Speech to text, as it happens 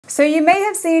So you may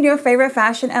have seen your favorite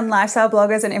fashion and lifestyle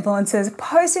bloggers and influencers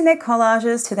posting their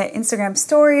collages to their Instagram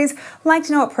stories,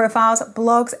 LikeToKnowIt profiles,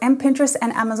 blogs, and Pinterest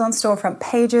and Amazon storefront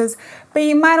pages. But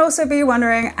you might also be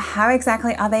wondering, how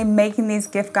exactly are they making these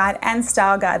gift guide and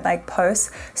style guide like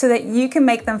posts so that you can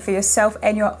make them for yourself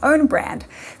and your own brand?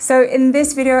 So in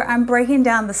this video, I'm breaking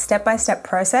down the step-by-step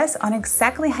process on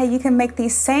exactly how you can make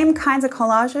these same kinds of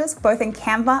collages both in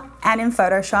Canva and in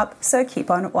Photoshop, so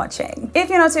keep on watching. If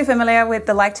you're not too familiar with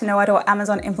the LikeToKnowIt or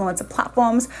Amazon influencer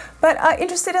platforms, but are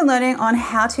interested in learning on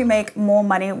how to make more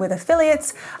money with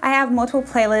affiliates, I have multiple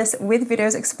playlists with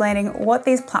videos explaining what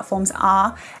these platforms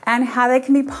are and how they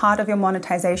can be part of your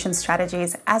monetization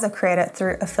strategies as a creator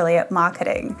through affiliate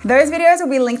marketing. Those videos will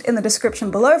be linked in the description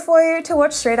below for you to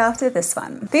watch straight after this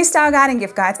one. These style guide and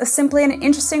gift guides are simply an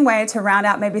interesting way to round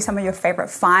out maybe some of your favorite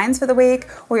finds for the week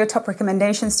or your top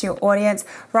recommendations to your audience,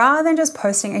 rather than just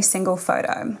posting a single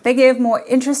photo. They give more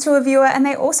interest to a viewer, and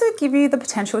they also give you the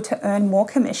potential to earn more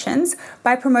commissions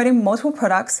by promoting multiple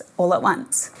products all at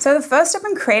once. So the first step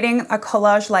in creating a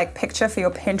collage-like picture for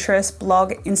your Pinterest,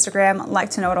 blog, Instagram,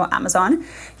 LikeToKnowIt, or Amazon,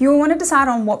 you will want to decide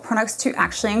on what products to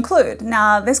actually include.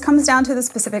 Now, this comes down to the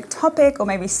specific topic or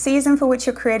maybe season for which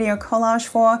you're creating your collage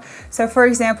for. So for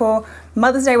example,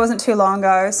 Mother's Day wasn't too long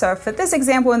ago, so for this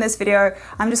example in this video,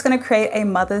 I'm just going to create a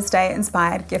Mother's Day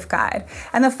inspired gift guide.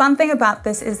 And the fun thing about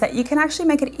this is that you can actually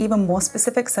make it even more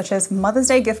specific, such as Mother's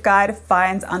Day gift guide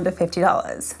finds under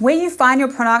 $50. Where you find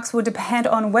your products will depend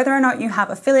on whether or not you have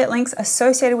affiliate links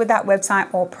associated with that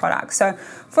website or product. So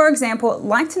for example,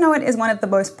 LikeToKnowIt is one of the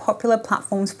most popular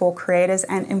platforms for creators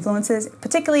and influencers,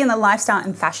 particularly in the lifestyle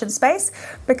and fashion space,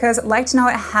 because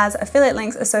LikeToKnowIt has affiliate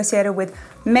links associated with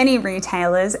many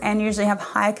retailers and usually have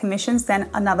higher commissions than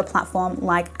another platform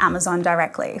like Amazon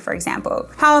directly, for example.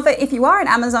 However, if you are an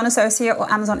Amazon associate or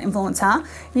Amazon influencer,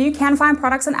 you can find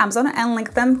products on Amazon and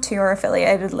link them to your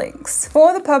affiliated links.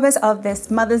 For the purpose of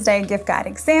this Mother's Day gift guide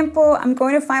example, I'm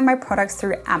going to find my products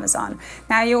through Amazon.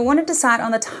 Now, you'll want to decide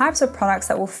on the types of products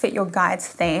that will fit your guide's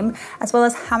theme, as well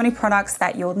as how many products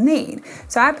that you'll need.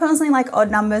 So I personally like odd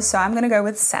numbers, so I'm going to go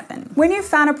with 7. When you've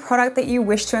found a product that you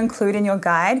wish to include in your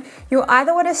guide, you'll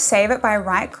either want to save it by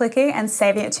right-clicking and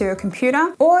saving it to your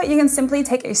computer, or you can simply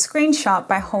take a screenshot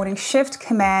by holding Shift,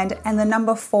 Command, and the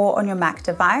number 4 on your Mac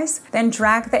device, then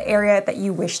drag the area that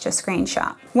you wish to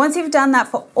screenshot. Once you've done that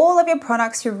for all of your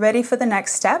products, you're ready for the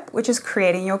next step, which is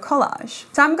creating your collage.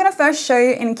 So I'm going to first show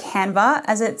you in Canva,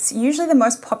 as it's usually the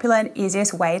most popular and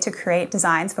easiest way to create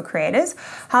designs for creators.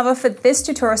 However, for this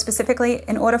tutorial specifically,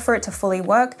 in order for it to fully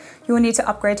work, you will need to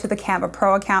upgrade to the Canva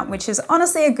Pro account, which is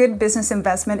honestly a good business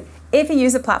investment if you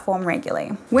use the platform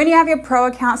regularly. When you have your Pro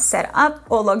account set up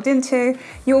or logged into,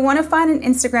 you'll want to find an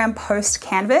Instagram post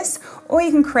canvas, or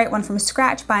you can create one from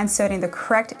scratch by inserting the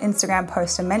correct Instagram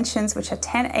post dimensions, which are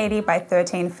 1080 by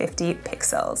 1350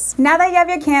 pixels. Now that you have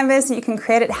your canvas, you can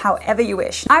create it however you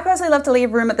wish. I personally love to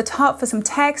leave room at the top for some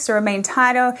text or a main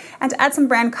title, and to add some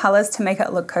brand colors to make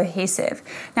it look cohesive.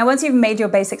 Now, once you've made your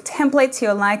basic template to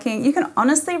your liking, you can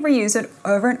honestly reuse it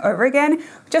over and over again,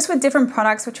 just with different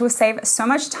products, which will save so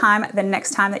much time the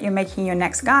next time that you're making your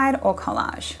next guide or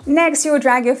collage. Next, you will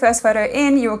drag your first photo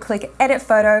in, you will click Edit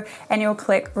Photo, and you'll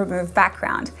click Remove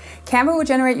Background. Canva will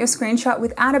generate your screenshot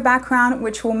without a background,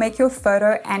 which will make your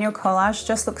photo and your collage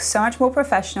just look so much more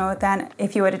professional than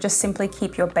if you were to just simply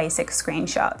keep your basic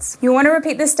screenshots. You'll want to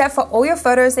repeat this step for all your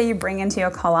photos that you bring into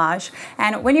your collage,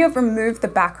 and when you have removed the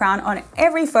background on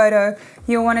every photo,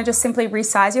 you'll want to just simply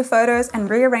resize your photos and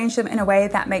rearrange them in a way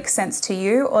that makes sense to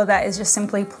you or that is just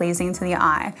simply pleasing to the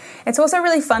eye. It's also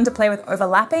really fun to play with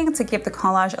overlapping to give the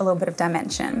collage a little bit of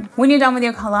dimension. When you're done with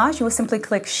your collage, you will simply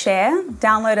click Share,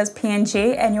 download as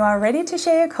PNG, and you are ready to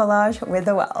share your collage with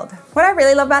the world. What I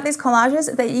really love about these collages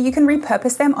is that you can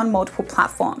repurpose them on multiple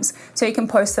platforms. So you can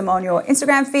post them on your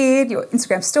Instagram feed, your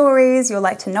Instagram stories, your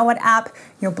LikeToKnowIt app,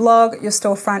 your blog, your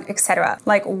storefront, etc.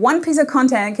 Like, one piece of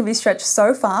content can be stretched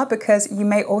so far because you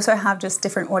may also have just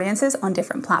different audiences on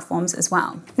different platforms as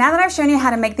well. Now that I've shown you how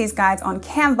to make these guides on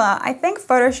Canva, I think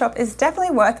Photoshop is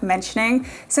definitely worth mentioning,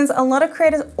 since a lot of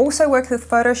creators also work with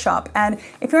Photoshop. And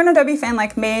if you're an Adobe fan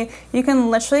like me, you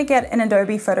can literally get an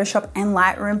Adobe Photoshop and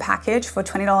Lightroom package for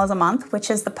 $20 a month,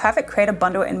 which is the perfect creator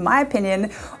bundle in my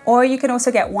opinion, or you can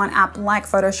also get one app like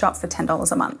Photoshop for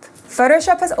 $10 a month.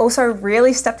 Photoshop has also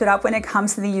really stepped it up when it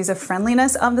comes to the user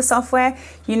friendliness of the software.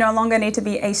 You no longer need to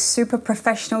be a super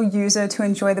professional user to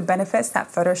enjoy the benefits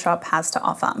that Photoshop has to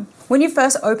offer. When you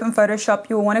first open Photoshop,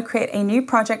 you will want to create a new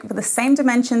project with the same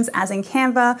dimensions as in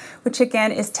Canva, which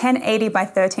again is 1080 by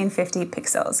 1350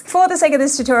 pixels. For the sake of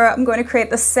this tutorial, I'm going to create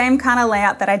the same kind of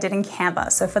layout that I did in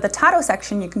Canva. So for the title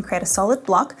section, you can create a solid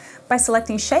block by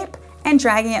selecting Shape and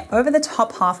dragging it over the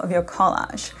top half of your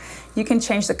collage. You can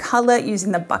change the color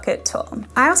using the bucket tool.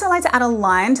 I also like to add a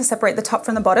line to separate the top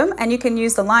from the bottom, and you can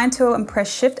use the line tool and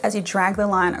press shift as you drag the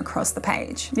line across the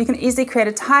page. You can easily create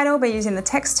a title by using the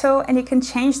text tool, and you can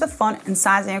change the font and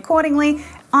sizing accordingly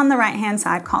on the right-hand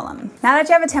side column. Now that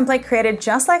you have a template created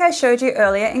just like I showed you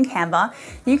earlier in Canva,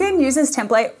 you can use this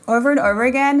template over and over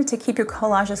again to keep your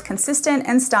collages consistent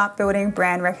and start building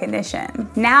brand recognition.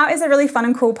 Now is a really fun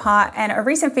and cool part, and a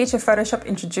recent feature Photoshop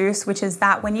introduced, which is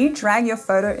that when you drag your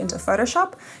photo into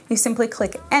Photoshop, you simply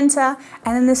click enter,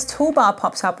 and then this toolbar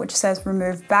pops up which says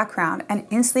remove background, and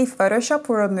instantly Photoshop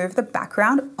will remove the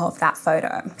background of that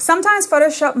photo. Sometimes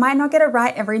Photoshop might not get it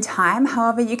right every time,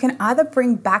 however, you can either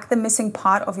bring back the missing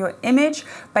part of your image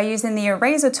by using the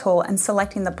eraser tool and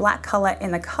selecting the black color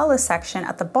in the color section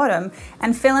at the bottom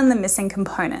and fill in the missing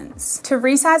components. To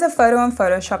resize a photo in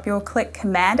Photoshop, you'll click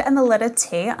Command and the letter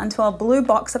T until a blue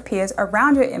box appears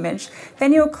around your image.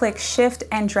 Then you'll click Shift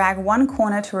and drag one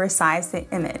corner to resize the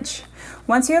image.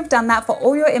 Once you have done that for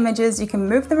all your images, you can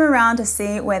move them around to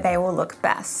see where they will look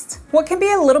best. What can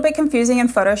be a little bit confusing in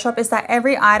Photoshop is that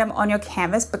every item on your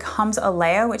canvas becomes a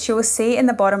layer, which you will see in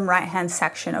the bottom right-hand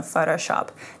section of Photoshop.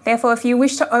 Therefore, if you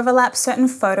wish to overlap certain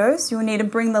photos, you will need to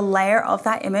bring the layer of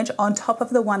that image on top of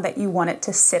the one that you want it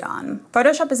to sit on.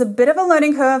 Photoshop is a bit of a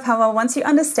learning curve, however, once you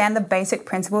understand the basic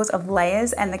principles of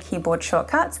layers and the keyboard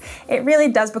shortcuts, it really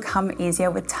does become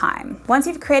easier with time. Once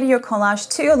you've created your collage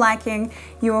to your liking,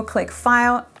 you will click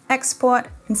File, Export,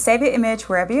 and save your image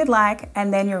wherever you'd like,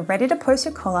 and then you're ready to post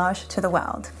your collage to the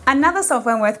world. Another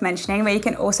software worth mentioning where you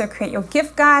can also create your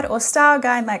gift guide or style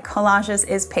guide like Collages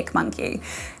is PicMonkey.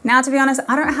 Now, to be honest,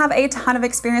 I don't have a ton of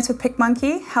experience with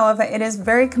PicMonkey, however, it is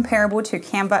very comparable to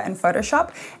Canva and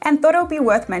Photoshop, and thought it would be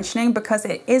worth mentioning because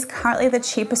it is currently the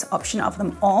cheapest option of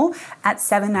them all at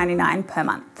 $7.99 per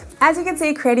month. As you can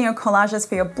see, creating your collages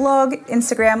for your blog,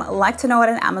 Instagram, LikeToKnowIt,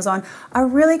 and Amazon are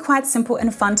really quite simple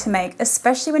and fun to make,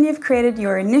 especially when you've created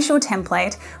your initial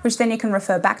template, which then you can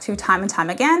refer back to time and time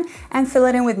again and fill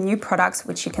it in with new products,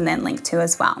 which you can then link to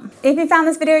as well. If you found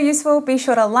this video useful, be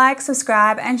sure to like,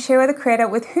 subscribe, and share with a creator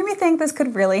with whom you think this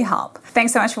could really help.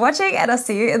 Thanks so much for watching, and I'll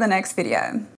see you in the next video.